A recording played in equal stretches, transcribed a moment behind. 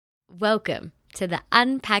Welcome to the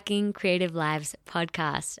Unpacking Creative Lives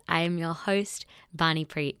podcast. I am your host, Barney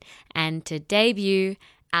Preet, and to debut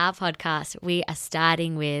our podcast, we are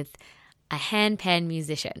starting with a handpan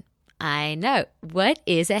musician. I know, what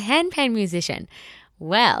is a handpan musician?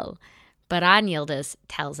 Well, Baran Yildiz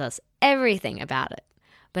tells us everything about it.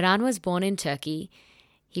 Baran was born in Turkey.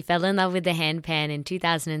 He fell in love with the handpan in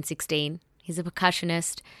 2016. He's a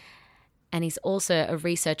percussionist, and he's also a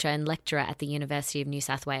researcher and lecturer at the University of New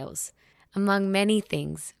South Wales. Among many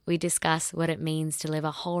things, we discuss what it means to live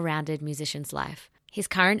a whole-rounded musician's life. His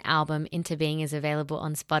current album, Into Being, is available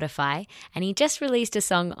on Spotify, and he just released a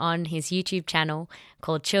song on his YouTube channel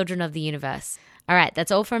called Children of the Universe. All right, that's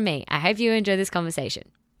all from me. I hope you enjoy this conversation.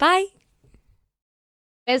 Bye!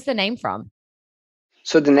 Where's the name from?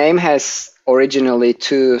 So the name has originally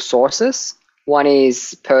two sources. One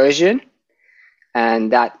is Persian,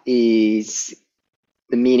 and that is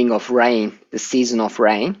the meaning of rain, the season of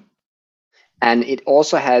rain. And it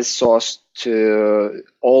also has source to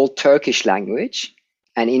Old Turkish language,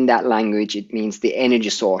 and in that language it means the energy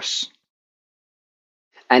source.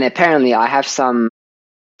 And apparently I have some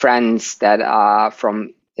friends that are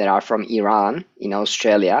from Iran, in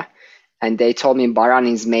Australia, and they told me Baran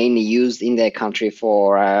is mainly used in their country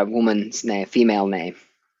for a woman's name, female name,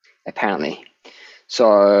 apparently.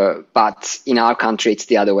 So, but in our country, it's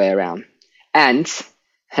the other way around. And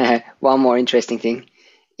one more interesting thing,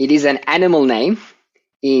 it is an animal name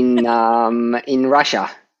in Russia.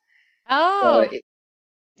 Oh, So it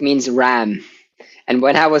means ram. And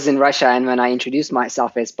when I was in Russia and when I introduced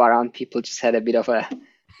myself as Baran, people just had a bit of a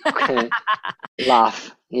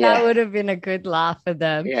laugh. Yeah. that would have been a good laugh for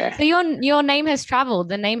them. Yeah. So your name has traveled.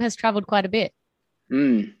 The name has traveled quite a bit.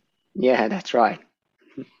 Yeah, that's right.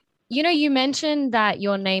 You know, you mentioned that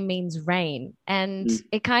your name means rain, and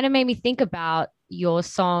it kind of made me think about your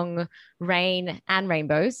song Rain and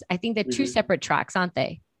Rainbows. I think they're two separate tracks, aren't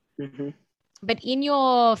they? But in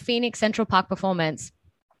your Phoenix Central Park performance,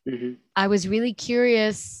 I was really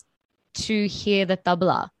curious to hear the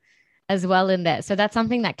tabla as well in there. So that's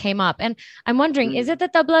something that came up. And I'm wondering, is it the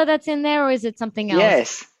tabla that's in there or is it something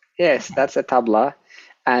else? Yes, that's a tabla.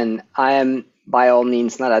 And I am by all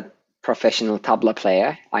means not a professional tabla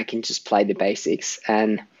player. I can just play the basics.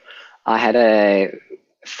 And I had a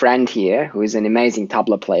friend here who is an amazing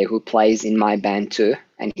tabla player who plays in my band too.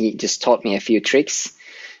 And he just taught me a few tricks.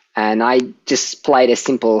 And I just played a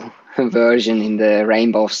simple version in the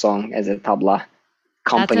Rainbow song as a tabla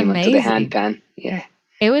accompaniment to the handpan. Yeah.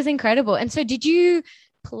 It was incredible. And so did you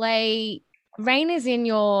play, Rain is in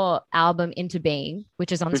your album Into Being,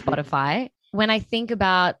 which is on Spotify. When I think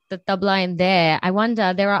about the tabla in there, I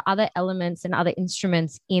wonder there are other elements and other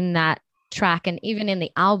instruments in that track and even in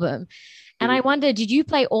the album. And I wonder, did you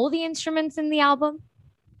play all the instruments in the album?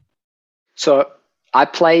 So I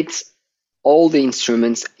played all the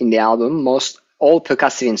instruments in the album, all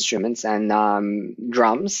percussive instruments and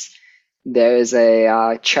drums. There is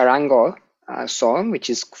a charango song, which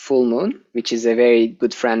is Full Moon, which is a very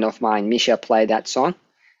good friend of mine. Misha played that song.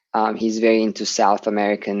 He's very into South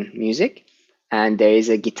American music. And there is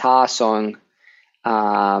a guitar song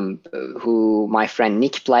who my friend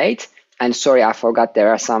Nick played. And sorry, I forgot there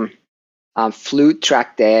are some flute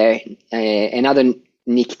track there. Another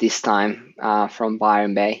Nick this time from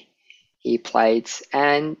Byron Bay. He played.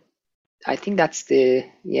 And I think that's the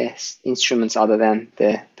instruments other than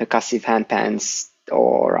the percussive handpans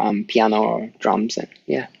or piano or drums. And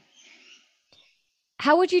yeah.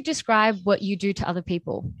 How would you describe what you do to other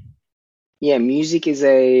people? Yeah, music is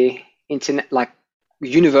a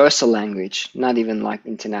universal language, not even like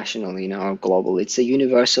international, or global. It's a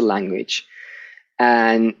universal language.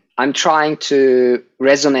 And I'm trying to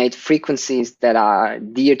resonate frequencies that are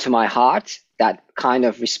dear to my heart, that kind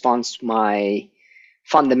of responds to my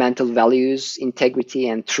fundamental values, integrity,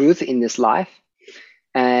 and truth in this life.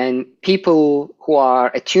 And people who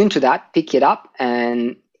are attuned to that pick it up,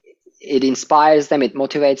 and it inspires them, it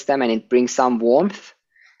motivates them, and it brings some warmth.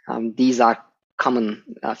 These are common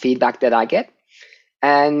feedback that I get.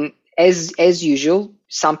 And as usual,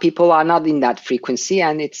 some people are not in that frequency,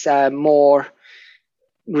 and it's more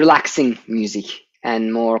relaxing music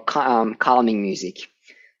and more calming music.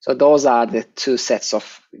 So those are the two sets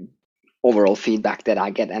of overall feedback that I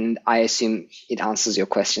get, and I assume it answers your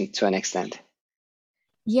question to an extent.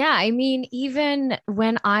 Yeah, I mean, even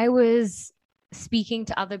when I was speaking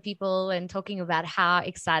to other people and talking about how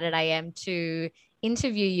excited I am to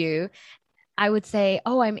interview you, I would say,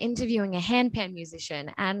 oh, I'm interviewing a handpan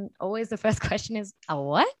musician. And always the first question is, a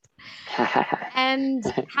what? And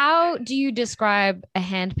how do you describe a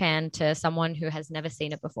handpan to someone who has never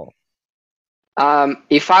seen it before?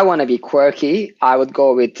 If I want to be quirky, I would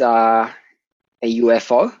go with a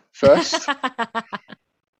UFO first.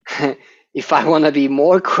 If I want to be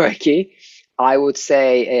more quirky, I would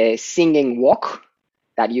say a singing wok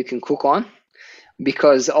that you can cook on.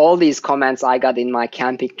 Because all these comments I got in my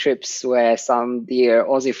camping trips where some dear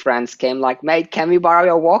Aussie friends came like, mate, can we borrow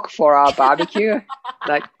your wok for our barbecue?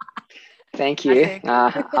 Like, thank you.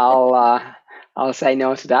 I'll say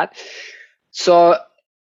no to that. So,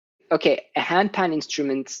 okay, a handpan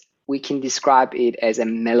instrument, we can describe it as a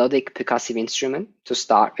melodic percussive instrument to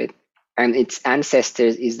start with. And its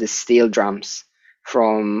ancestors is the steel drums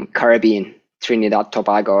from Caribbean, Trinidad,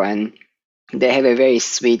 Tobago. And they have a very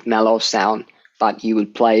sweet, mellow sound, but you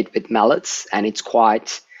would play it with mallets, and it's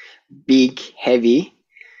quite big, heavy.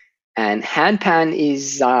 And handpan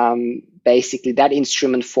is basically that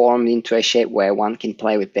instrument formed into a shape where one can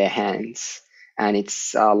play with their hands, and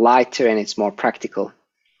it's lighter and it's more practical.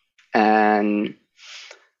 And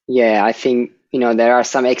yeah, I think, there are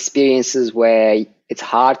some experiences where it's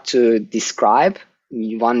hard to describe.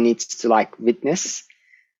 One needs to like witness.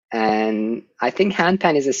 And I think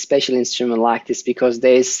handpan is a special instrument like this because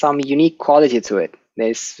there's some unique quality to it.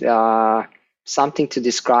 There's something to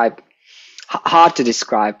describe, hard to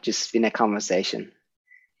describe just in a conversation.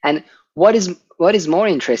 And what is more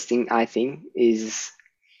interesting, I think, is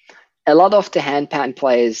a lot of the handpan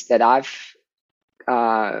players that I've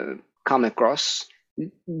come across,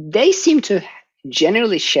 they seem to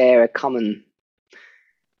generally share a common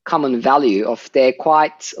value of they're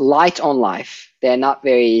quite light on life. They're not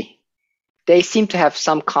they seem to have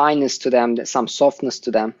some kindness to them, some softness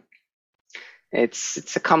to them.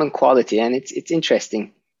 It's a common quality, and it's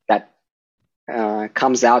interesting that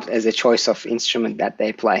comes out as a choice of instrument that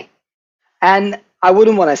they play. And I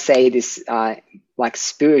wouldn't want to say this like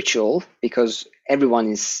spiritual, because everyone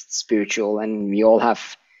is spiritual and we all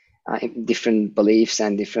have different beliefs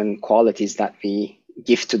and different qualities that we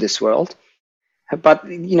give to this world. But,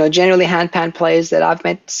 generally handpan players that I've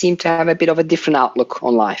met seem to have a bit of a different outlook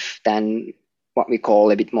on life than what we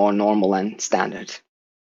call a bit more normal and standard.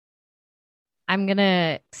 I'm going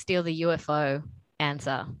to steal the UFO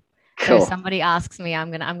answer. Cool. So somebody asks me,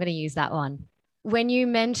 I'm going to use that one. When you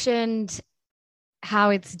mentioned how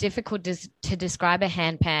it's difficult to describe a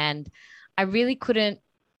handpan, I really couldn't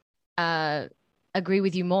agree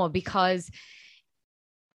with you more, because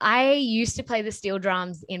I used to play the steel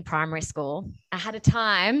drums in primary school. I had a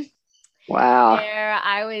time where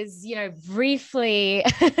I was, briefly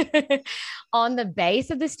on the bass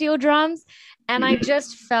of the steel drums, and I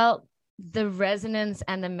just felt the resonance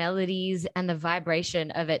and the melodies and the vibration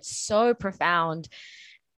of it so profound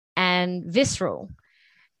and visceral.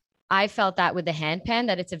 I felt that with the handpan,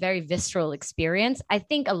 that it's a very visceral experience. I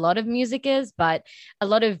think a lot of music is, but a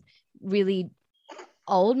lot of really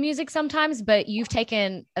old music sometimes, but you've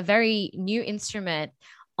taken a very new instrument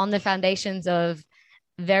on the foundations of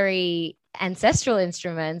very ancestral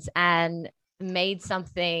instruments and made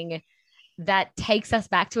something that takes us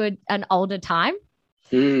back to an older time.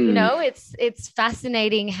 It's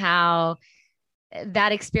fascinating how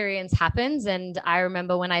that experience happens. And I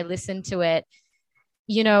remember when I listened to it,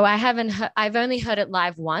 I've only heard it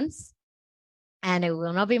live once, and it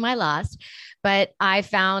will not be my last, but I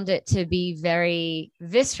found it to be very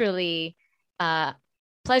viscerally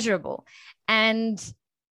pleasurable. And,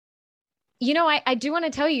 I do want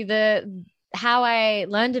to tell you how I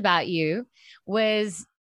learned about you was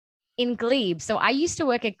in Glebe. So I used to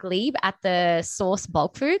work at Glebe at the Source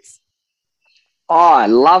Bulk Foods. Oh, I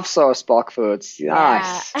love Source Bulk Foods.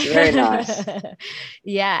 Nice. Yeah. Very nice.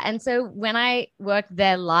 Yeah. And so when I worked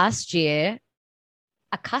there last year,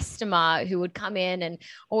 a customer who would come in and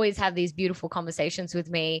always have these beautiful conversations with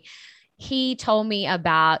me, he told me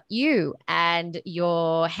about you and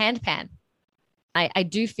your handpan. I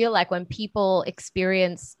do feel like when people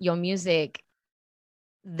experience your music,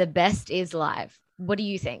 the best is live. What do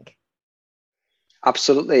you think?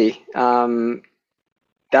 Absolutely.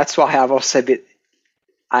 That's why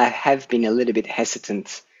I have been a little bit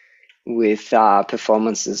hesitant with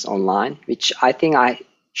performances online, which I think I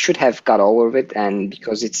should have got over with, and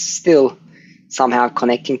because it's still somehow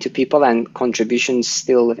connecting to people and contributions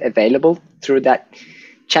still available through that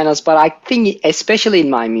channels. But I think especially in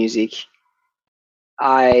my music,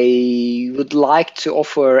 I would like to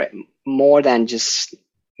offer more than just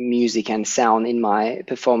music and sound in my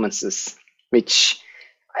performances, which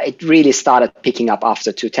it really started picking up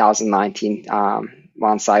after 2019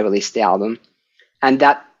 once I released the album. And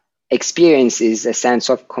that experience is a sense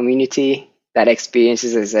of community. That experience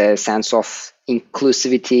is a sense of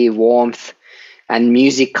inclusivity, warmth, and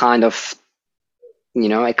music kind of,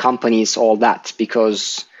 accompanies all that,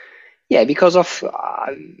 because Yeah, because of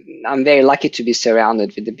I'm very lucky to be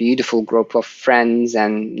surrounded with a beautiful group of friends,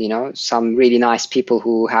 and some really nice people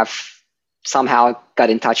who have somehow got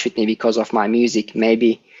in touch with me because of my music.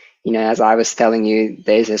 Maybe, as I was telling you,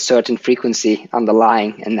 there's a certain frequency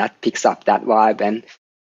underlying, and that picks up that vibe. And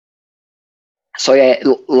so yeah,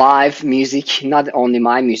 live music, not only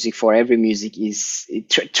my music, for every music, it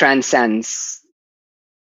transcends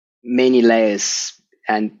many layers,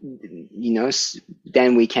 and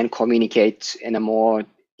then we can communicate in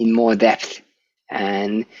more depth.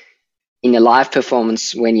 And in a live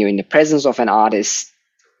performance, when you're in the presence of an artist,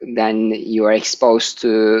 then you are exposed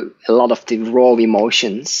to a lot of the raw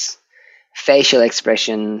emotions, facial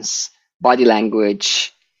expressions, body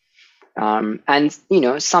language, and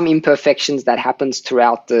some imperfections that happens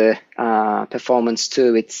throughout the performance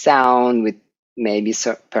too, with sound, with maybe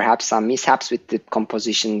perhaps some mishaps with the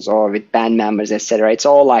compositions or with band members, etc. It's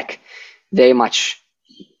all like very much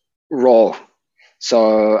raw.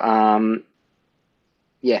 So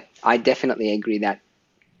yeah, I definitely agree that,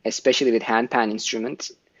 especially with handpan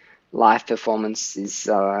instruments, live performance is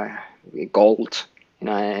gold.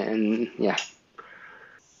 And yeah.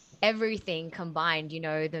 Everything combined,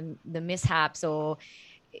 the mishaps or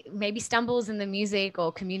maybe stumbles in the music or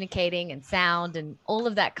communicating and sound and all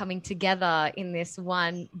of that coming together in this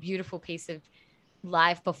one beautiful piece of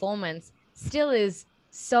live performance still is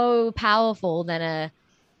so powerful than a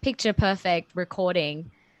picture perfect recording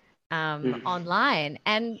online.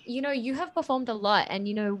 And you have performed a lot, and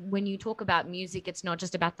when you talk about music, it's not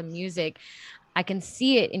just about the music. I can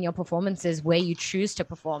see it in your performances where you choose to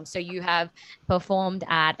perform. So you have performed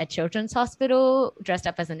at a children's hospital dressed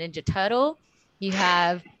up as a Ninja Turtle. You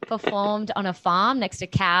have performed on a farm next to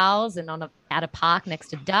cows and at a park next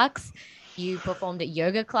to ducks. You performed at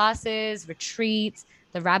yoga classes, retreats,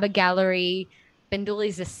 the Rabbit Gallery,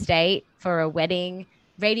 Binduli's estate for a wedding,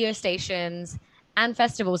 radio stations, and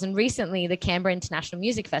festivals, and recently the Canberra International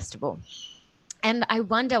Music Festival. And I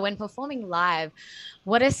wonder, when performing live,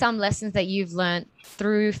 what are some lessons that you've learned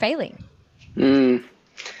through failing?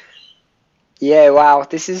 Yeah, wow.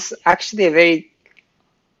 This is actually a very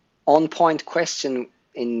on point question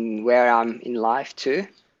in where I'm in life too.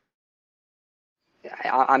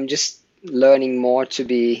 I'm just learning more to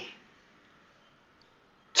be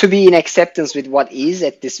in acceptance with what is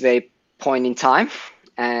at this very point in time.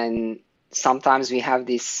 And sometimes we have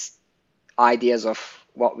these ideas of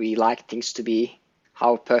what we like things to be,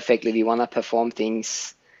 how perfectly we want to perform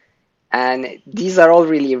things. And these are all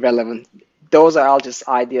really irrelevant. Those are all just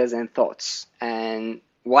ideas and thoughts. And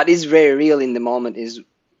what is very real in the moment is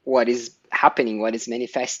what is happening, what is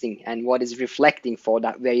manifesting, and what is reflecting for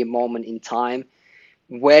that very moment in time,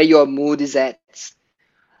 where your mood is at,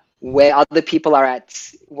 where other people are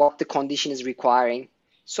at, what the condition is requiring.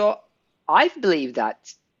 So I believe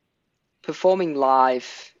that performing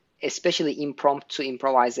live, especially impromptu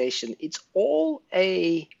improvisation, it's all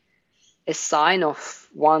a sign of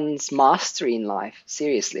one's mastery in life,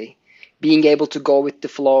 seriously. Being able to go with the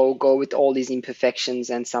flow, go with all these imperfections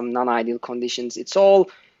and some non-ideal conditions. It's all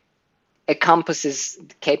encompasses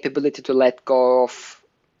the capability to let go of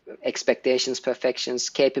expectations, perfections,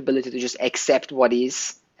 capability to just accept what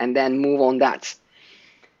is and then move on that.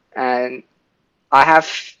 And I have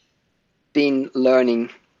been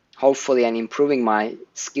learning, hopefully, and improving my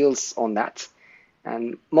skills on that.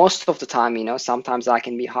 And most of the time, sometimes I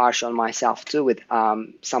can be harsh on myself too with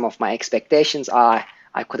some of my expectations. I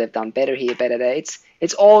could have done better here, better there.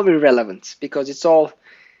 It's all irrelevant, because it's all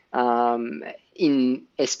in,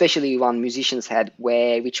 especially one musician's head,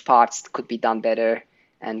 which parts could be done better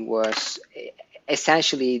and worse.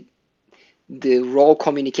 Essentially, the raw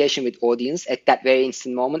communication with audience at that very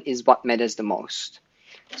instant moment is what matters the most.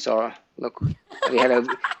 So look, we have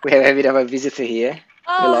a bit of a visitor here.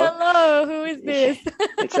 Oh, Willow. Hello! Who is this?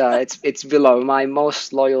 It's Willow, my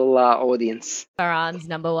most loyal audience. Farhan's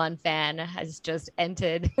 #1 fan has just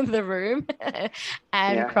entered the room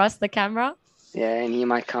and crossed the camera. Yeah, and he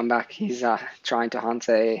might come back. He's trying to hunt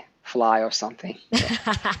a fly or something.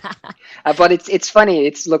 But it's funny.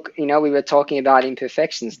 Look, we were talking about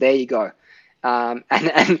imperfections. There you go. And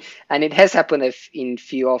it has happened in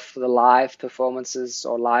few of the live performances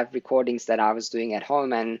or live recordings that I was doing at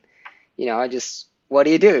home. And just, what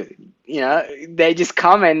do? They just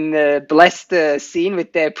come and bless the scene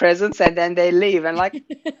with their presence, and then they leave. And like,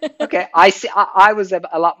 okay, I was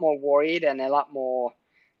a lot more worried and a lot more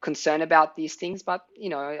concerned about these things, but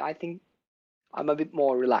I think I'm a bit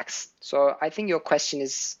more relaxed. So I think your question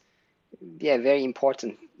is, very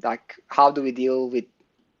important. Like, how do we deal with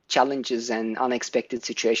challenges and unexpected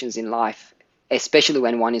situations in life, especially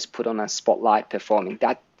when one is put on a spotlight performing?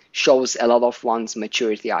 That shows a lot of one's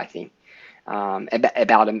maturity, I think.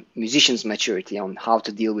 about a musician's maturity on how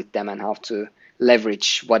to deal with them and how to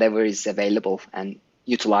leverage whatever is available and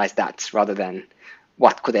utilize that rather than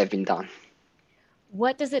what could have been done.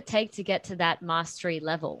 What does it take to get to that mastery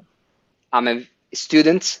level? I'm a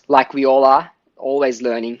student, like we all are, always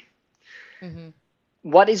learning. Mm-hmm.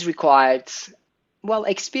 What is required? Well,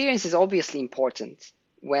 experience is obviously important.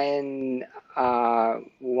 When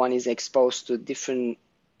one is exposed to different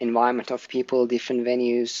environment of people, different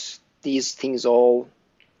venues, these things all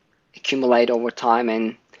accumulate over time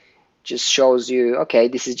and just shows you, okay,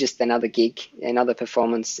 this is just another gig, another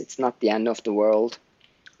performance. It's not the end of the world.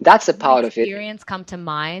 That's a part of it. Experience come to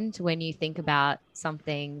mind when you think about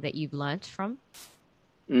something that you've learnt from?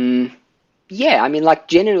 Yeah, I mean, like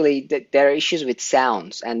generally, there are issues with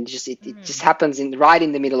sounds, and it just happens right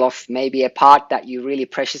in the middle of maybe a part that you're really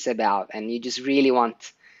precious about, and you just really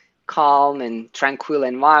want calm and tranquil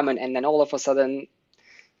environment, and then all of a sudden,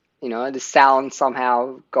 the sound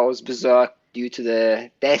somehow goes berserk due to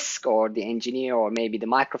the desk or the engineer or maybe the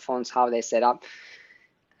microphones, how they're set up.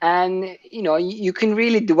 And, you can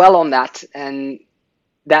really dwell on that, and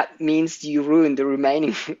that means you ruin the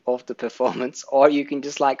remaining of the performance, or you can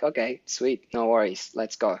just like, okay, sweet, no worries,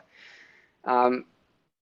 let's go. Um,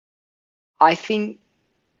 I think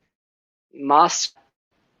master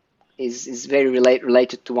is very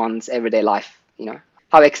related to one's everyday life,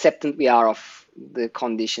 how acceptant we are of the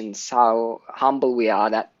conditions, how humble we are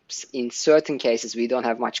that in certain cases we don't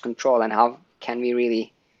have much control, and how can we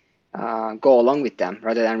really go along with them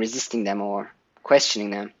rather than resisting them or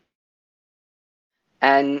questioning them.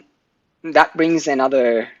 And that brings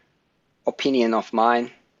another opinion of mine.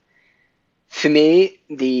 For me,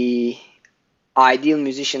 the ideal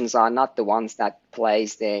musicians are not the ones that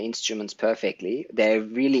plays their instruments perfectly. They're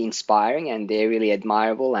really inspiring and they're really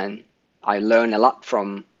admirable, and I learn a lot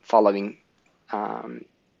from following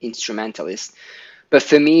instrumentalists. But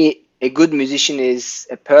for me, a good musician is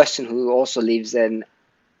a person who also lives an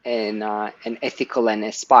ethical and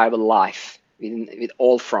aspirable life with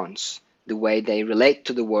all fronts. The way they relate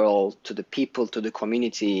to the world, to the people, to the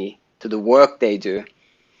community, to the work they do.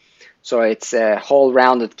 So it's a whole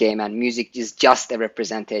rounded game, and music is just a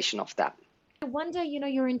representation of that. I wonder,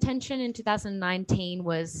 your intention in 2019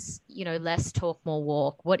 was, less talk, more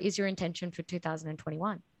walk. What is your intention for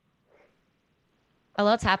 2021? A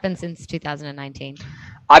lot's happened since 2019.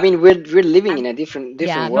 I mean, we're living in a different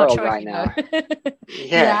world right now.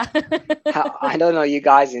 Yeah. I don't know you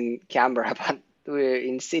guys in Canberra, but we're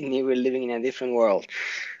in Sydney. We're living in a different world,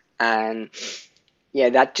 and yeah,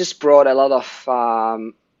 that just brought a lot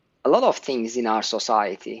of things in our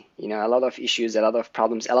society. A lot of issues, a lot of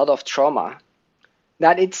problems, a lot of trauma.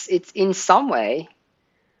 That it's in some way.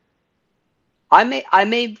 I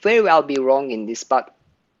may very well be wrong in this, but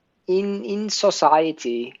in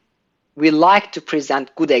society, we like to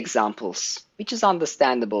present good examples, which is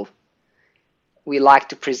understandable. We like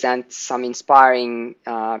to present some inspiring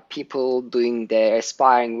people doing their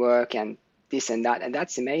aspiring work and this and that, and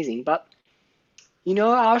that's amazing. But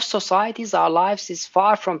our societies, our lives is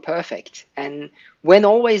far from perfect, and when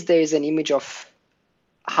always there is an image of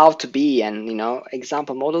how to be and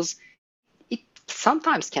example models, it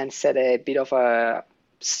sometimes can set a bit of a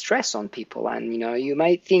stress on people, and you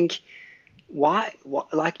might think, why,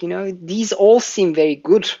 these all seem very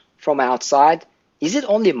good from outside. Is it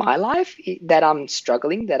only my life that I'm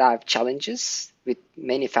struggling, that I have challenges with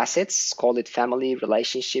many facets, call it family,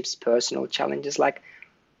 relationships, personal challenges,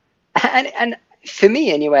 and for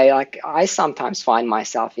me anyway, I sometimes find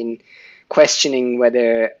myself in questioning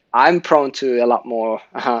whether I'm prone to a lot more,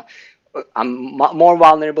 I'm more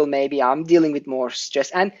vulnerable, maybe I'm dealing with more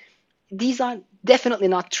stress, and these are definitely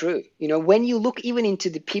not true. When you look even into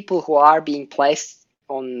the people who are being placed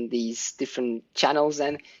on these different channels,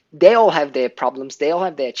 and they all have their problems, they all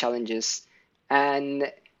have their challenges,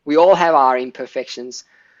 and we all have our imperfections.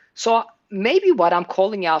 So maybe what I'm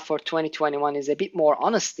calling out for 2021 is a bit more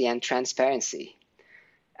honesty and transparency.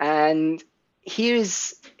 And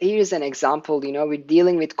here's an example. We're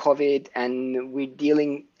dealing with COVID, and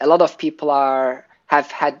a lot of people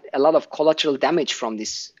have had a lot of collateral damage from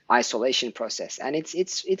this isolation process, and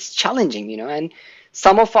it's challenging, and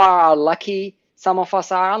some of us are lucky, some of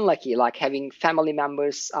us are unlucky, like having family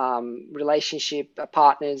members, relationship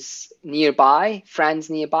partners nearby, friends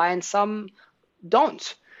nearby, and some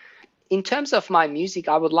don't. In terms of my music,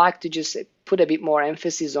 I would like to just put a bit more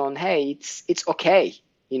emphasis on, hey, it's okay,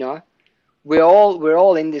 we're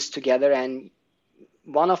all in this together, and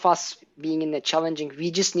one of us being in a challenging,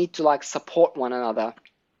 we just need to support one another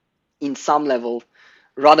in some level,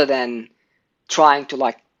 rather than trying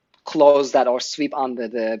to close that or sweep under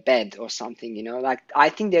the bed or something. I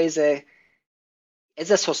think there is a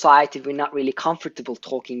as a society, we're not really comfortable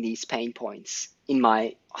talking these pain points, in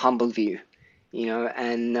my humble view,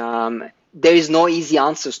 and there is no easy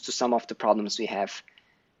answers to some of the problems we have.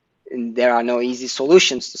 And there are no easy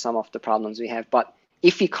solutions to some of the problems we have. But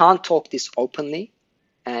if we can't talk this openly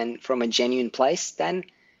and from a genuine place, then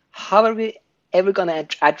how are we ever going to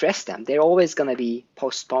address them? They're always going to be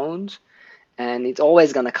postponed, and it's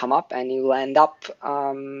always going to come up, and you will end up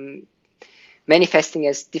manifesting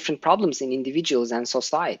as different problems in individuals and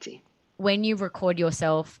society. When you record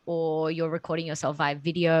yourself, or you're recording yourself via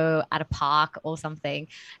video at a park or something,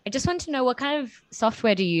 I just want to know, what kind of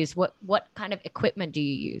software do you use? What kind of equipment do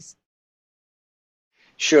you use?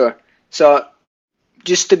 Sure. So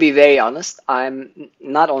just to be very honest, I'm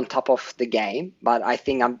not on top of the game, but I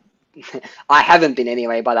think I haven't been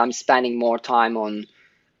anyway, but I'm spending more time on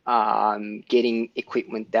getting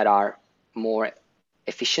equipment that are more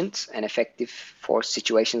efficient and effective for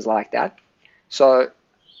situations like that. So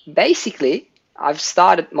basically, I've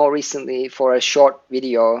started more recently for a short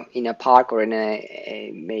video in a park or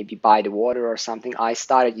in maybe by the water or something. I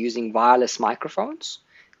started using wireless microphones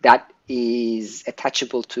that is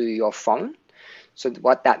attachable to your phone. So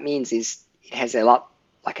what that means is it has a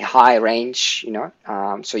high range,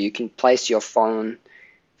 so you can place your phone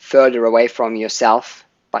further away from yourself,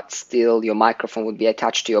 but still your microphone would be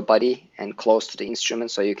attached to your body and close to the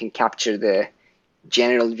instrument, so you can capture the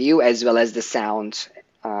general view as well as the sound.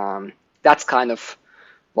 That's kind of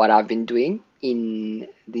what I've been doing in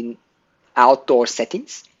the outdoor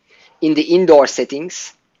settings. In the indoor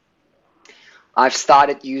settings, I've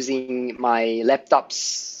started using my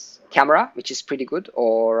laptop's camera, which is pretty good,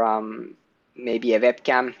 or maybe a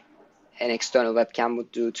webcam, an external webcam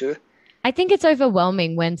would do too. I think it's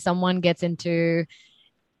overwhelming when someone gets into,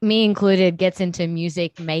 me included, gets into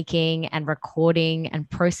music making and recording and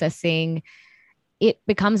processing. It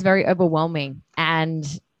becomes very overwhelming. And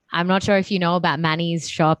I'm not sure if you know about Manny's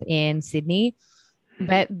shop in Sydney,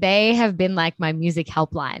 but they have been like my music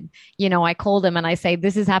helpline. I call them and I say,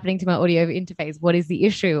 this is happening to my audio interface. What is the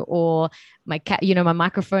issue? Or my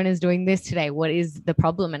microphone is doing this today. What is the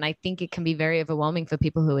problem? And I think it can be very overwhelming for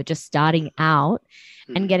people who are just starting out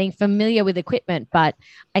and getting familiar with equipment. But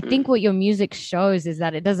I think what your music shows is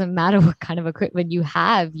that it doesn't matter what kind of equipment you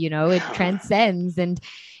have, it transcends, and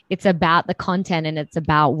it's about the content and it's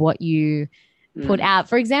about what you put out.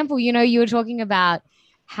 For example, you were talking about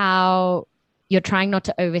how you're trying not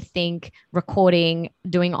to overthink recording,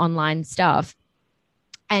 doing online stuff.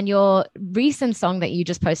 And your recent song that you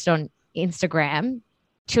just posted on Instagram,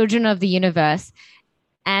 Children of the Universe,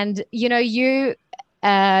 and the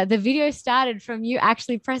video started from you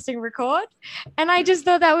actually pressing record. And I just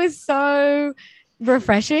thought that was so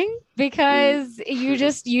refreshing, because you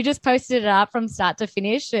just posted it up from start to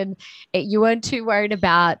finish, and you weren't too worried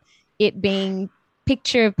about it being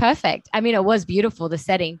picture perfect. I mean, it was beautiful, the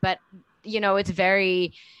setting, but it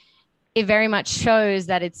very much shows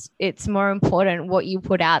that it's more important what you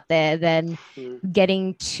put out there than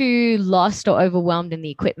getting too lost or overwhelmed in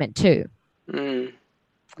the equipment too.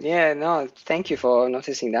 Yeah, no, thank you for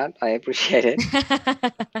noticing that. I appreciate it.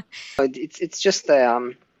 It's just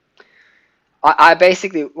I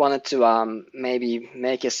basically wanted to maybe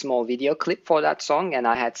make a small video clip for that song, and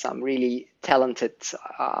I had some really talented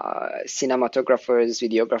cinematographers,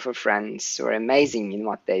 videographer friends who are amazing in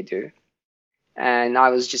what they do. And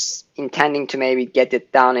I was just intending to maybe get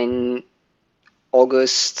it done in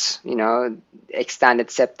August, extended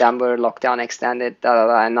September, lockdown extended,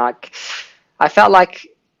 and I felt like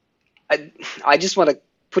I just want to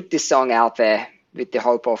put this song out there with the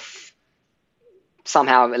hope of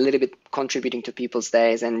somehow a little bit contributing to people's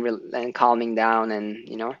days and calming down,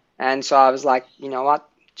 and so I was like, you know what,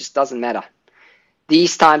 just doesn't matter.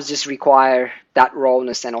 These times just require that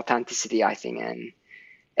rawness and authenticity, I think. And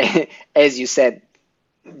as you said,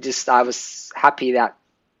 I was happy that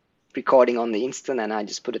recording on the instant, and I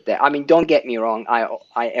just put it there. I mean, don't get me wrong,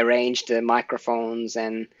 I arranged the microphones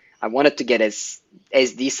and I wanted to get as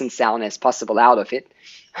decent sound as possible out of it,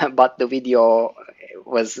 but the video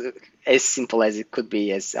was as simple as it could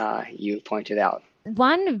be, as you pointed out.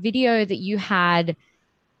 One video that you had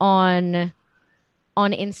on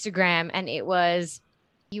Instagram, and it was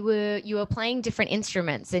you were playing different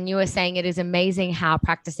instruments, and you were saying it is amazing how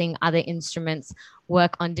practicing other instruments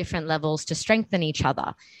work on different levels to strengthen each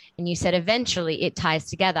other. And you said eventually it ties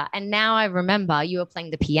together. And now I remember you were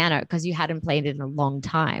playing the piano because you hadn't played it in a long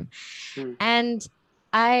time. And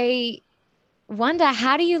I wonder,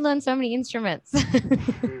 how do you learn so many instruments?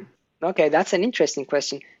 Okay, that's an interesting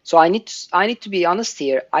question. So I need to be honest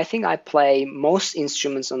here. I think I play most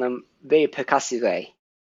instruments on a very percussive way,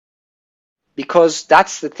 because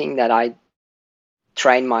that's the thing that I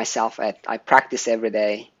train myself at. I practice every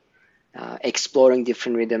day, exploring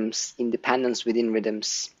different rhythms, independence within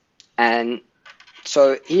rhythms. And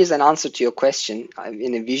so here's an answer to your question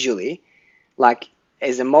in a visually, like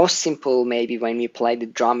as the most simple, maybe when we play the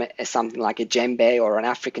drum as something like a djembe or an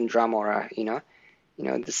African drum or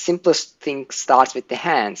the simplest thing starts with the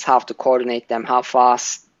hands, how to coordinate them, how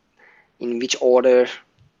fast, in which order,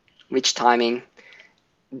 which timing.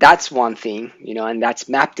 That's one thing, and that's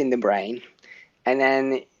mapped in the brain. And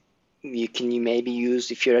then you maybe use,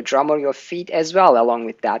 if you're a drummer, your feet as well along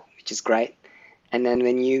with that, which is great. And then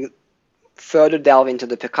when you further delve into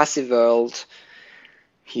the percussive world,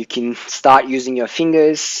 you can start using your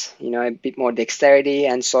fingers, a bit more dexterity,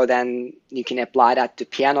 and so then you can apply that to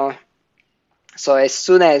piano. So as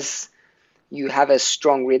soon as you have a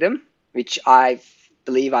strong rhythm, which I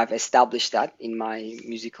believe I've established that in my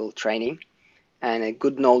musical training, and a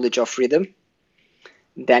good knowledge of rhythm,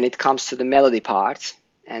 then it comes to the melody part,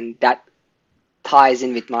 and that ties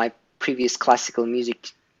in with my previous classical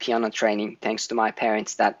music piano training, thanks to my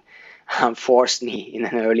parents that forced me in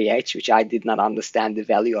an early age, which I did not understand the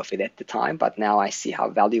value of it at the time, but now I see how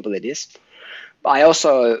valuable it is. But I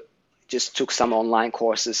also just took some online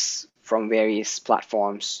courses from various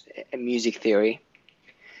platforms, music theory.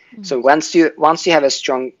 So once you have a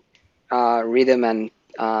strong rhythm and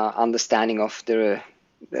understanding of the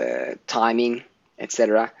timing,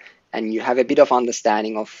 etc., and you have a bit of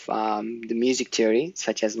understanding of the music theory,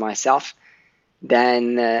 such as myself,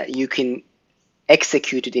 then you can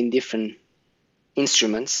execute it in different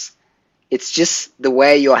instruments. It's just the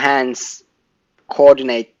way your hands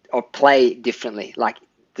coordinate or play differently. Like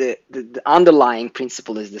the underlying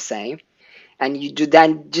principle is the same, and you do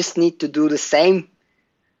then just need to do the same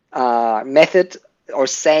method or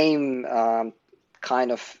same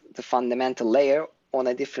kind of the fundamental layer on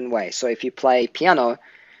a different way. So if you play piano,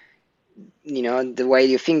 the way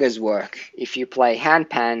your fingers work. If you play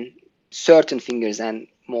handpan, certain fingers and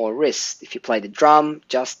more wrist. If you play the drum,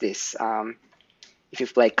 just this. If you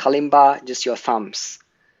play kalimba, just your thumbs.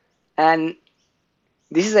 And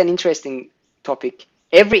this is an interesting topic.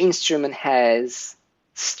 Every instrument has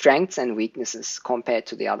strengths and weaknesses compared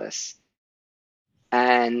to the others.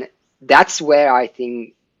 And that's where I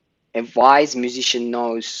think a wise musician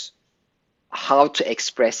knows how to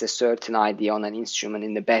express a certain idea on an instrument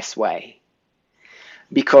in the best way.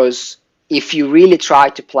 Because if you really try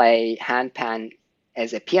to play handpan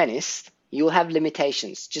as a pianist, you'll have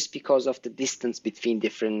limitations just because of the distance between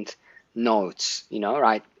different notes,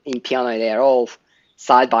 right? In piano, they're all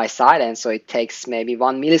side by side, and so it takes maybe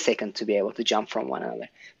 1 millisecond to be able to jump from one another.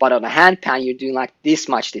 But on a handpan, you're doing like this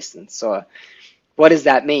much distance. So what does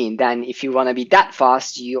that mean? Then if you want to be that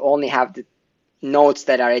fast, you only have the notes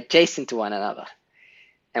that are adjacent to one another.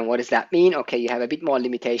 And what does that mean? Okay, you have a bit more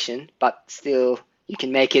limitation, but still you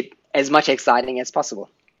can make it as much exciting as possible.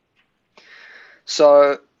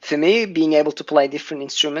 So for me, being able to play different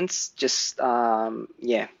instruments, just, the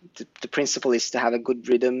principle is to have a good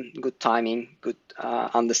rhythm, good timing, good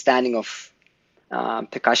understanding of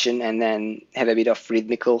percussion, and then have a bit of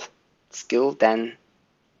rhythmical skill, then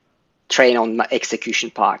train on the execution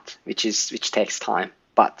part, which takes time,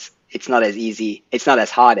 but it's not as easy, it's not as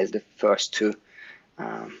hard as the first two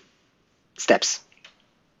steps.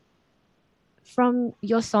 From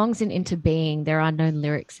your songs in Into Being, there are no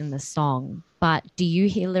lyrics in the song, but do you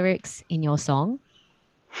hear lyrics in your song?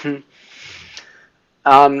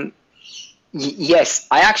 Yes,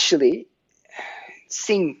 I actually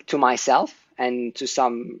sing to myself and to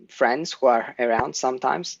some friends who are around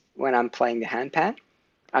sometimes when I'm playing the handpan.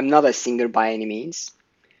 I'm not a singer by any means,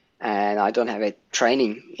 and I don't have a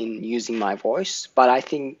training in using my voice, but I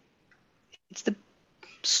think it's the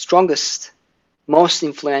strongest, most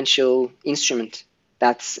influential instrument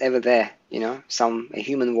that's ever there, a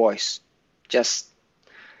human voice. Just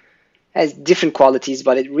has different qualities,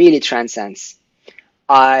 but it really transcends.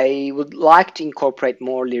 I would like to incorporate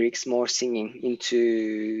more lyrics, more singing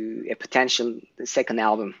into a potential second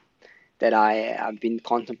album that I have been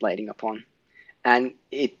contemplating upon. And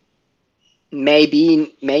it may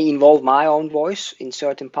involve my own voice in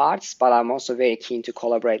certain parts, but I'm also very keen to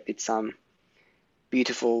collaborate with some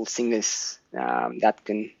beautiful singers that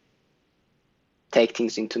can take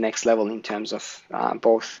things into next level in terms of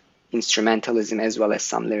both instrumentalism as well as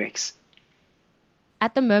some lyrics.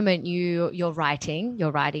 At the moment, you're writing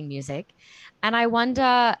music, and I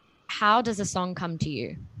wonder, how does a song come to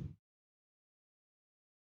you?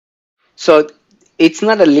 So it's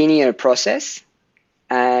not a linear process,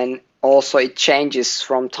 and also it changes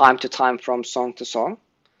from time to time, from song to song.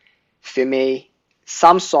 For me,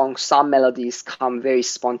 some songs, some melodies come very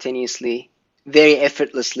spontaneously, very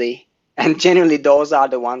effortlessly, And generally, those are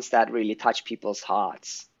the ones that really touch people's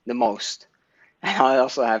hearts the most. And I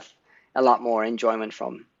also have a lot more enjoyment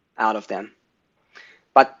from out of them.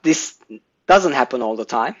 But this doesn't happen all the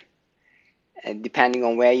time. And depending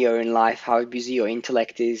on where you're in life, how busy your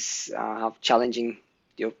intellect is, how challenging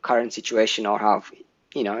your current situation, or how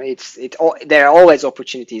there are always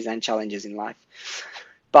opportunities and challenges in life.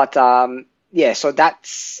 But yeah, so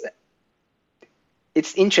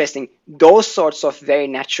it's interesting. Those sorts of very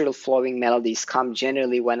natural flowing melodies come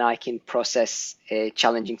generally when I can process a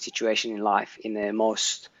challenging situation in life in the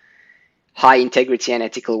most high integrity and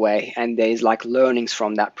ethical way, and there's like learnings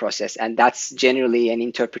from that process, and that's generally an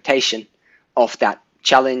interpretation of that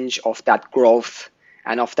challenge, of that growth,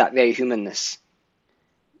 and of that very humanness.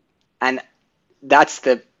 And that's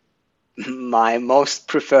the my most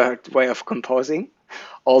preferred way of composing,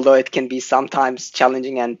 although it can be sometimes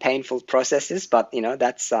challenging and painful processes, but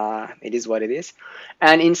that's it is what it is.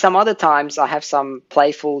 And in some other times I have some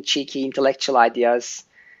playful, cheeky, intellectual ideas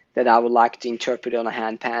that I would like to interpret on a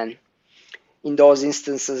handpan. In those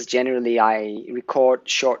instances, generally I record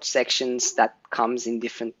short sections that comes in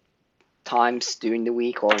different times during the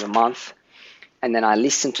week or the month, and then I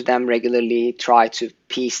listen to them regularly, try to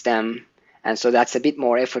piece them, and so that's a bit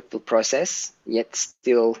more effortful process, yet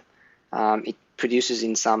still it produces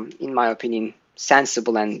in my opinion,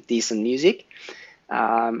 sensible and decent music,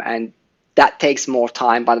 and that takes more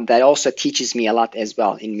time, but that also teaches me a lot as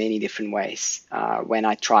well in many different ways when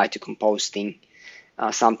I try to compose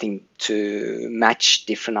something to match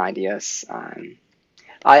different ideas.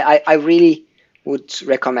 I really would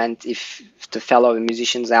recommend if to fellow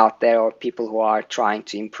musicians out there or people who are trying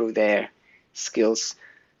to improve their skills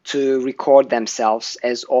to record themselves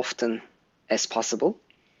as often as possible,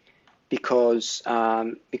 because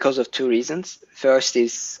of two reasons. First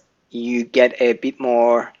is you get a bit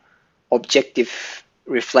more objective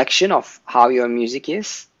reflection of how your music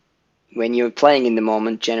is. When you're playing in the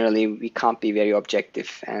moment, generally we can't be very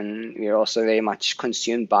objective, and we're also very much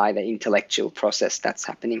consumed by the intellectual process that's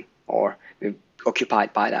happening, or we're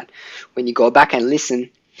occupied by that. When you go back and listen,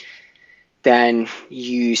 then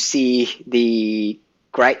you see the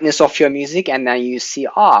greatness of your music, and then you see,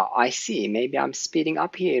 I see, maybe I'm speeding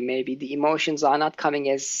up here, maybe the emotions are not coming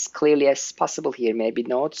as clearly as possible here, maybe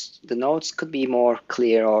the notes could be more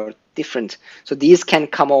clear or different. So these can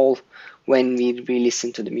come all when we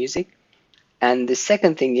re-listen to the music. And the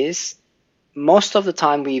second thing is, most of the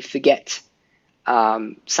time we forget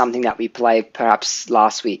something that we played perhaps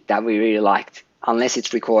last week that we really liked, unless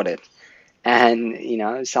it's recorded.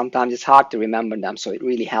 And sometimes it's hard to remember them, so it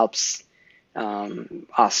really helps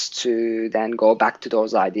us to then go back to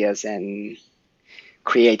those ideas and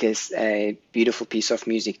create a beautiful piece of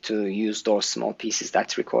music to use those small pieces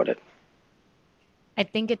that's recorded. I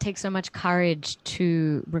think it takes so much courage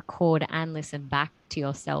to record and listen back to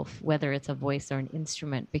yourself, whether it's a voice or an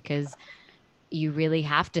instrument, because you really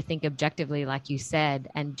have to think objectively, like you said,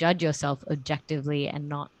 and judge yourself objectively and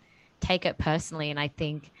not take it personally. And I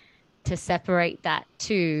think to separate that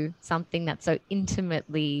to something that's so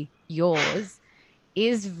intimately yours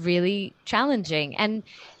is really challenging. And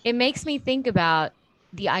it makes me think about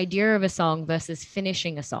the idea of a song versus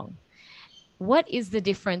finishing a song. What is the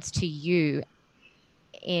difference to you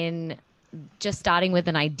in just starting with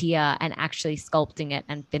an idea and actually sculpting it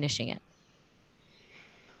and finishing it?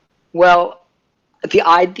 Well, the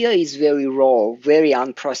idea is very raw, very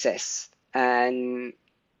unprocessed, and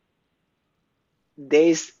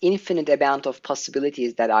there's infinite amount of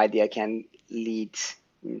possibilities that idea can lead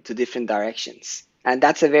to different directions, and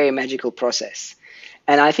that's a very magical process.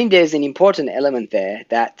 And I think there's an important element there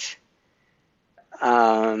that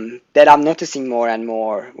I'm noticing more and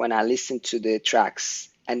more when I listen to the tracks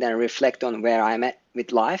and then reflect on where I'm at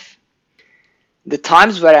with life. The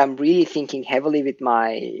times where I'm really thinking heavily with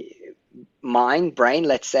my brain,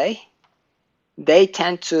 let's say, they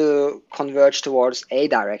tend to converge towards a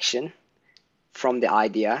direction from the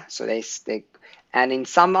idea. So and in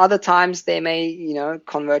some other times they may,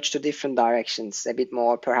 converge to different directions, a bit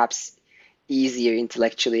more perhaps easier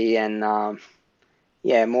intellectually and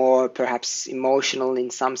more perhaps emotional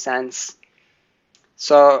in some sense.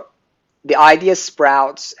 So the idea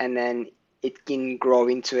sprouts and then it can grow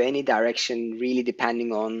into any direction, really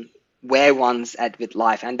depending on where one's at with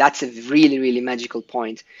life. And that's a really, really magical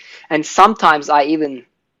point. And sometimes I even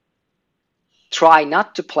try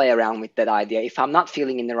not to play around with that idea if I'm not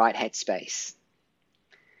feeling in the right headspace.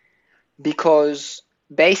 Because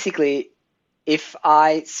basically, if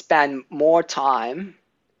I spend more time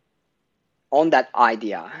on that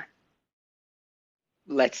idea,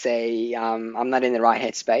 let's say I'm not in the right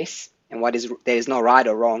headspace, and there is no right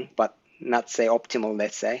or wrong, but not say optimal,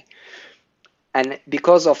 let's say. And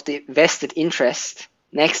because of the vested interest,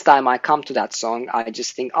 next time I come to that song, I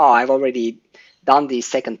just think, oh, I've already done the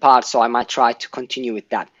second part, so I might try to continue with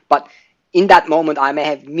that. But in that moment, I may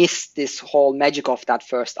have missed this whole magic of that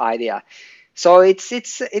first idea. So it's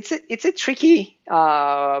a tricky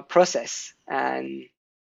process, and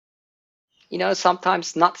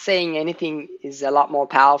sometimes not saying anything is a lot more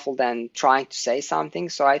powerful than trying to say something.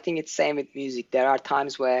 So I think it's same with music. There are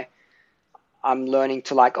times where I'm learning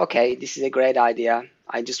to like, okay, this is a great idea.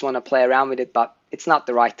 I just want to play around with it, but it's not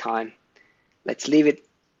the right time. Let's leave it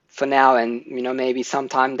for now, and maybe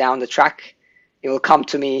sometime down the track, it will come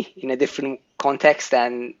to me in a different context,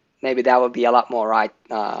 and maybe that will be a lot more right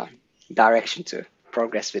direction to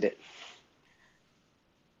progress with it.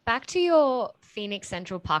 Back to your Phoenix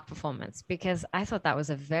Central Park performance, because I thought that was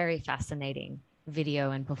a very fascinating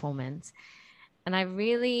video and performance. And I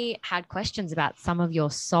really had questions about some of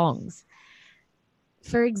your songs.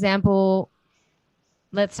 For example,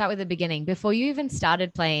 let's start with the beginning. Before you even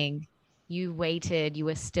started playing, you waited, you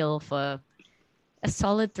were still for a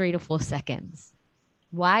solid 3 to 4 seconds.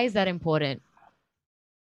 Why is that important?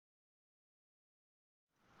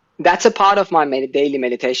 That's a part of my daily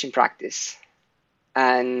meditation practice.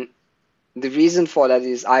 And the reason for that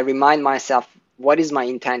is I remind myself, what is my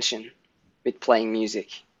intention with playing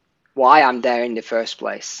music? Why I'm there in the first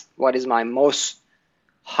place? What is my most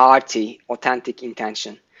hearty, authentic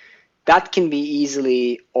intention? That can be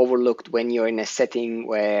easily overlooked when you're in a setting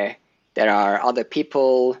where there are other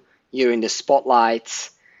people, you're in the spotlight,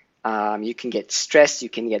 you can get stressed, you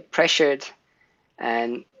can get pressured.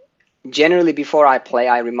 And generally before I play,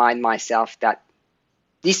 I remind myself that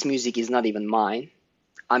this music is not even mine.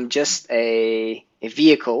 I'm just a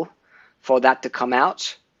vehicle for that to come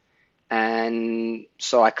out. And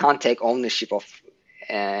so I can't take ownership of,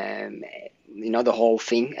 the whole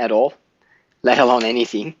thing at all, let alone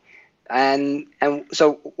anything. And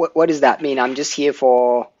so what does that mean? I'm just here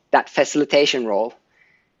for that facilitation role.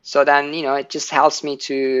 So then, it just helps me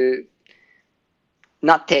to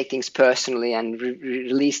not take things personally and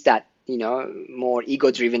release that, more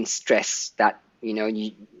ego-driven stress that,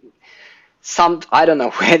 I don't know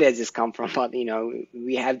where does this come from, but,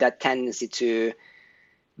 we have that tendency to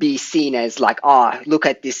be seen as like, oh, look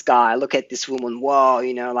at this guy, look at this woman, whoa,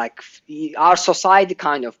 like our society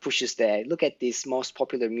kind of pushes there. Look at this most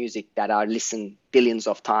popular music that are listened billions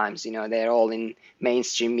of times, they're all in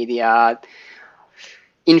mainstream media,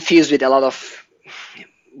 infused with a lot of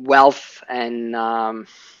wealth and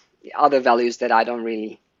other values that I don't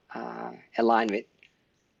really align with.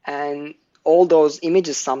 And all those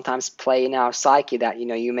images sometimes play in our psyche that,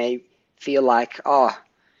 you may feel like, oh,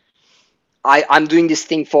 I'm doing this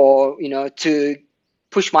thing for, to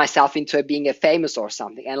push myself into being a famous or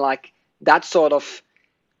something. And like that sort of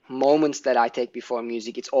moments that I take before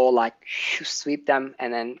music, it's all like sweep them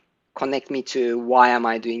and then connect me to why am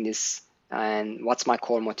I doing this and what's my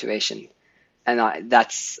core motivation. And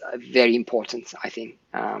that's very important, I think,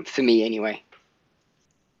 for me anyway.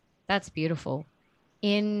 That's beautiful.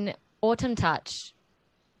 In Autumn Touch,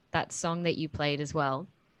 that song that you played as well,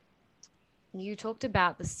 you talked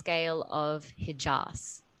about the scale of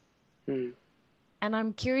Hijaz. And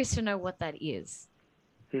I'm curious to know what that is.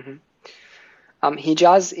 Mm-hmm.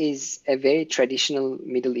 Hijaz is a very traditional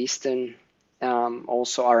Middle Eastern,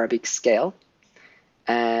 also Arabic scale.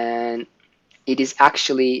 And it is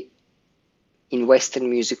actually in Western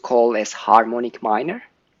music called as harmonic minor.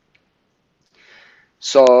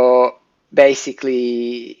 So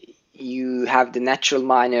basically you have the natural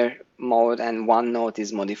minor mode and one note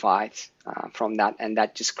is modified from that, and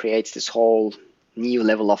that just creates this whole new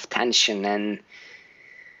level of tension. And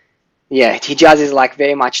yeah, Hijaz is like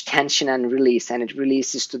very much tension and release, and it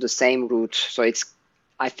releases to the same root. So it's,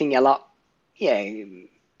 I think, a lot,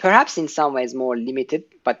 perhaps in some ways more limited,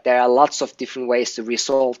 but there are lots of different ways to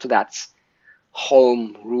resolve to that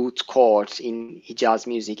home root chord in Hijaz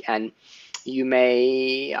music. And you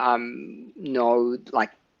may know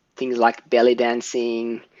like things like belly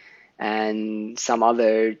dancing and some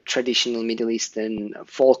other traditional Middle Eastern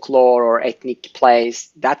folklore or ethnic plays.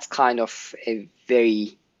 That's kind of a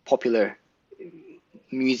very popular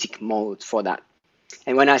music mode for that.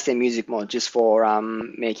 And when I say music mode, just for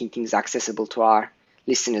making things accessible to our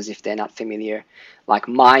listeners if they're not familiar, like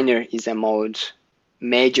minor is a mode,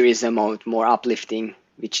 major is a mode, more uplifting,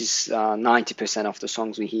 which is 90% of the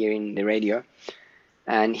songs we hear in the radio.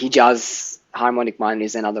 And Hijaz harmonic minor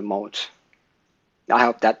is another mode. I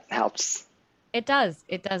hope that helps. It does.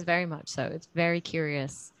 It does very much so. It's very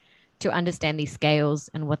curious to understand these scales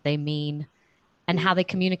and what they mean and how they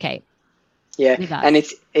communicate. Yeah, and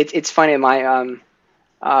it's funny.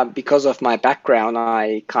 because of my background,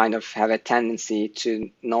 I kind of have a tendency to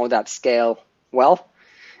know that scale well.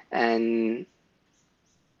 And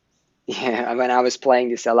yeah, when I was playing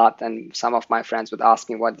this a lot, and some of my friends would ask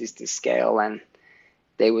me what is this scale, and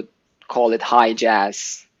they would call it high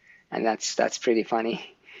jazz, and that's pretty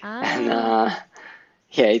funny. And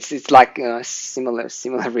yeah, it's like similar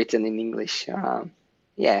written in English.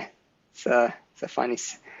 Yeah, it's a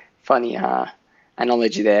funny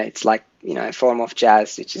analogy there. It's like a form of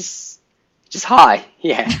jazz which is just high.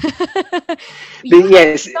 Yeah. You But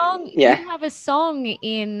yes, you yeah, have a song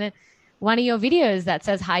in one of your videos that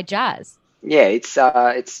says high jazz. yeah.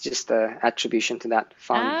 It's just a attribution to that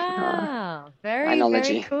fun Very, very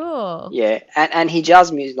analogy. cool. Yeah, and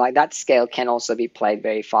Hijaz music, like that scale, can also be played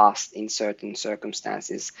very fast in certain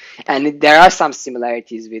circumstances. And there are some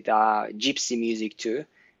similarities with gypsy music too,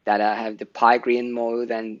 that have the Pygrian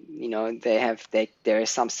mode, and there are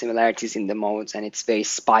some similarities in the modes, and it's very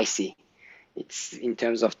spicy. It's in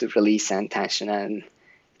terms of the release and tension, and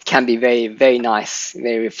it can be very, very nice,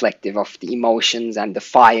 very reflective of the emotions and the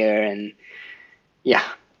fire, and yeah.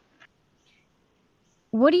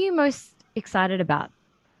 What are you most excited about?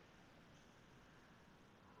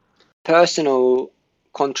 Personal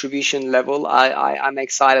contribution level, I'm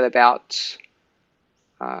excited about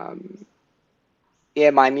um,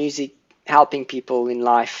 my music helping people in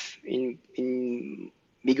life in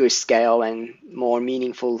bigger scale and more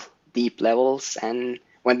meaningful, deep levels. And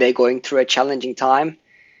when they're going through a challenging time,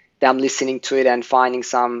 them listening to it and finding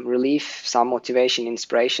some relief, some motivation,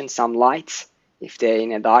 inspiration, some light, if they're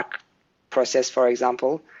in a dark process, for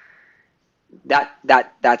example.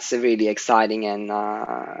 That's a really exciting, and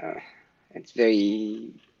it's very.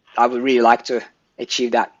 I would really like to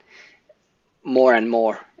achieve that more and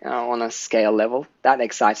more on a scale level. That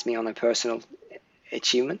excites me on a personal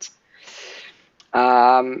achievement.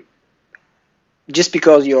 Um, just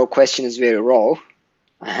because your question is very raw,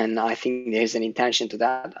 and I think there's an intention to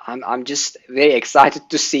that. I'm just very excited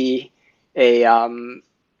to see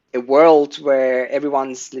a world where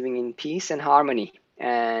everyone's living in peace and harmony,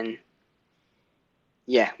 and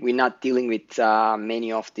yeah, we're not dealing with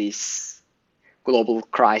many of these global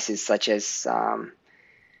crises such as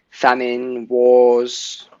famine,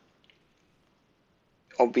 wars.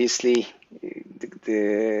 Obviously,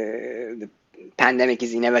 the pandemic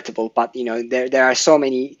is inevitable, but there are so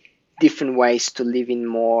many different ways to live in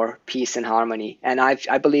more peace and harmony. And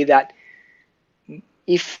I believe that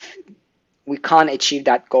if we can't achieve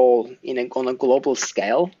that goal on a global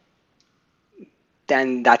scale,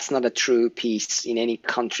 then that's not a true peace in any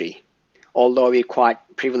country. Although we're quite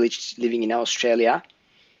privileged living in Australia,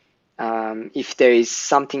 if there is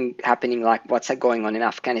something happening like what's going on in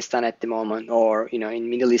Afghanistan at the moment, or in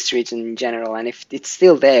Middle East region in general, and if it's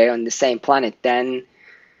still there on the same planet, then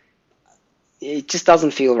it just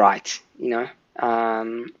doesn't feel right,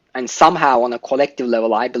 and somehow on a collective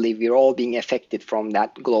level, I believe we're all being affected from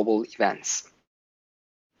that global events.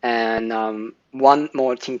 And one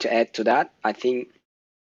more thing to add to that, I think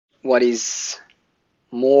what is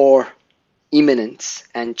more imminent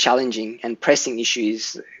and challenging and pressing issue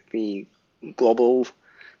is the global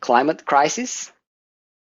climate crisis.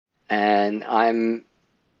 And I'm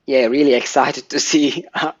really excited to see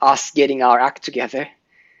us getting our act together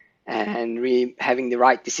and really having the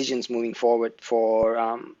right decisions moving forward for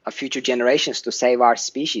our future generations to save our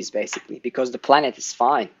species, basically, because the planet is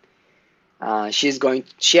fine. She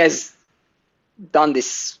has done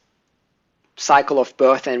this cycle of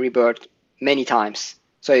birth and rebirth many times,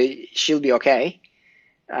 so she'll be okay.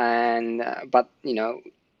 And but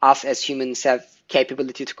us as humans have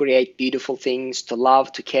capability to create beautiful things, to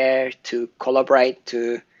love, to care, to collaborate,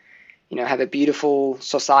 to have a beautiful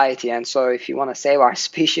society. And so if you want to save our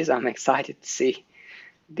species, I'm excited to see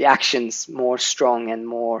the actions more strong and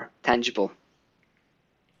more tangible.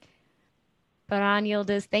 Baran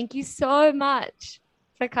Yildiz, thank you so much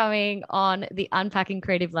for coming on the Unpacking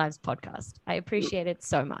Creative Lives podcast. I appreciate it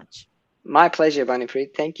so much. My pleasure,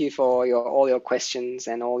 Banipreet. Thank you for all your questions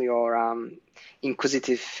and all your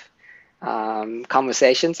inquisitive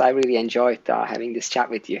conversations. I really enjoyed having this chat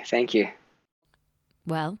with you. Thank you.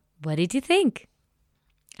 Well, what did you think?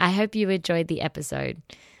 I hope you enjoyed the episode.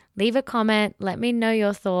 Leave a comment. Let me know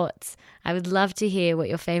your thoughts. I would love to hear what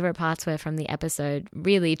your favorite parts were from the episode.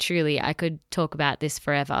 Really, truly, I could talk about this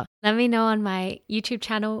forever. Let me know on my YouTube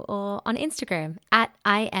channel or on Instagram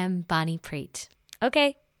 @IamBaniPreet.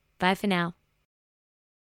 Okay, bye for now.